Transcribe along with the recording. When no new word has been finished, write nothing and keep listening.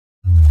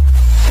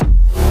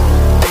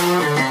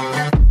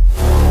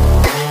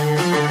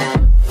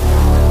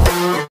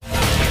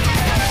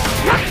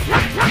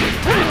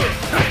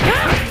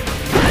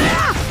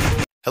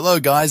Hello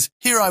guys,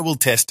 here I will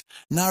test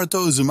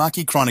Naruto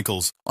Uzumaki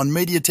Chronicles on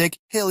MediaTek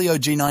Helio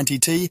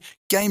G90T,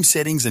 game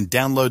settings and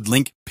download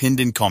link pinned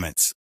in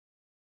comments.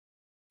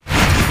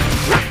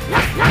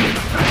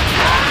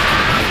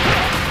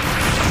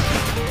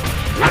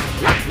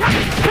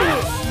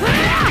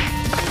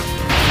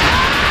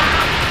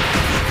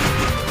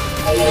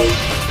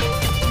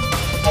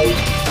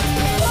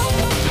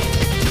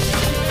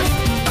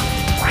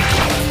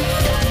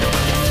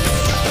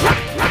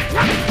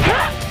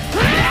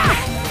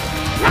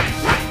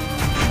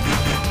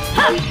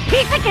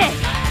 Piece of cake!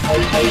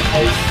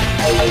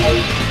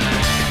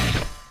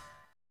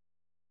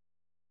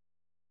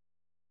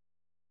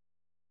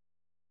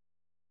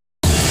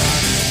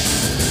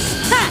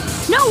 Ha!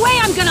 No way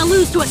I'm gonna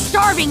lose to a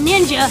starving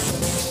ninja!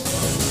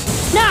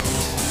 Nah!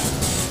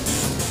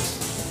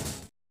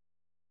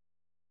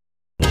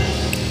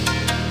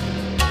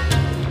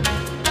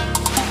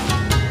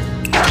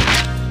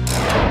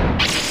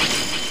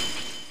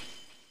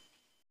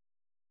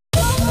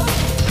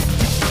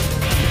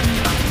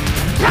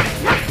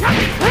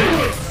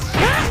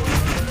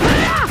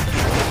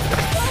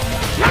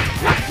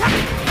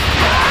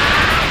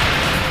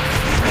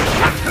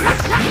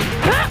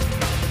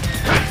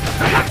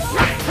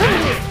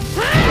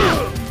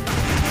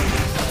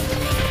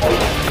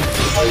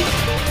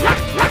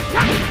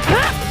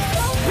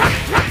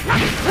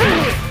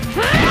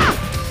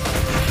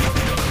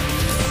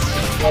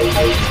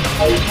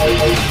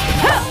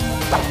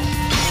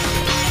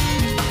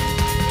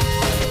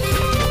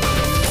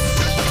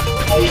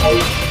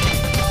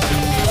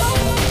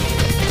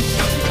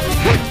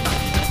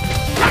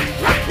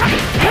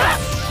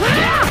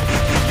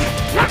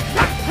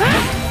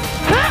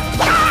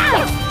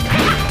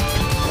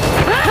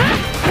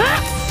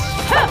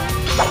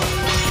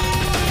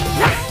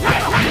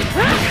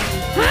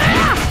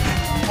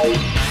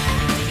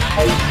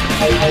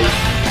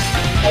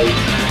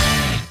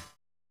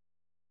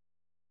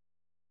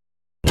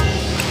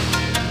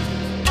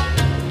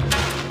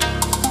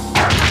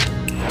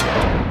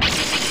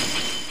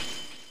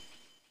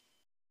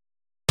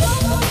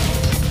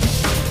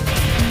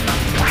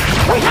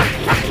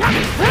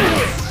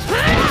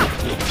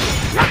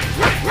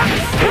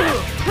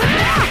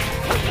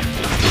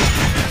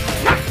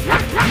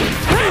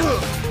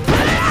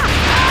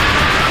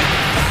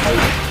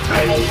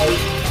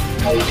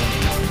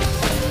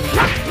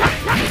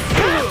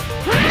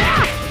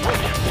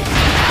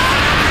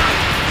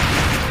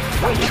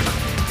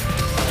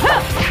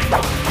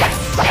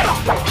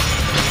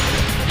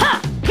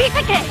 Piece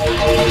of cake!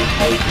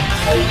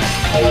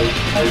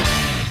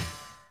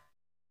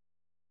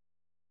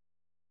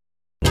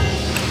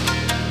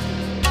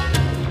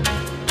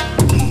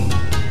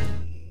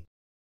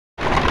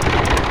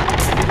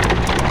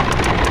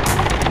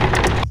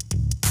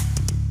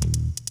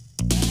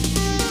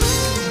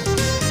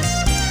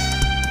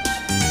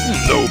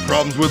 No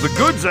problems with the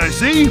goods, I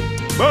see.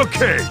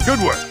 Okay, good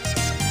work.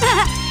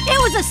 It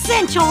was a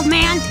cinch, old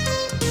man!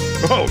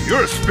 Oh,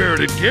 you're a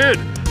spirited kid.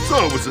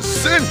 So it was a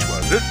cinch,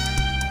 was it?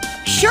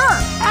 Sure!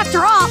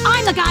 After all,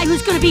 I'm the guy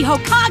who's gonna be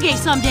Hokage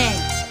someday!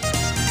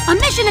 A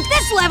mission at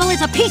this level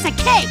is a piece of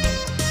cake!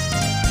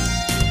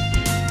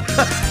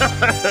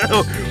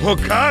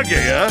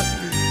 Hokage, huh?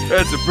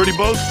 That's a pretty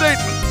bold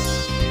statement.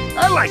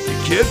 I like you,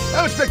 kid.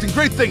 I'm expecting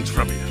great things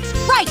from you.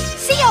 Right!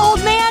 See ya,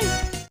 old man!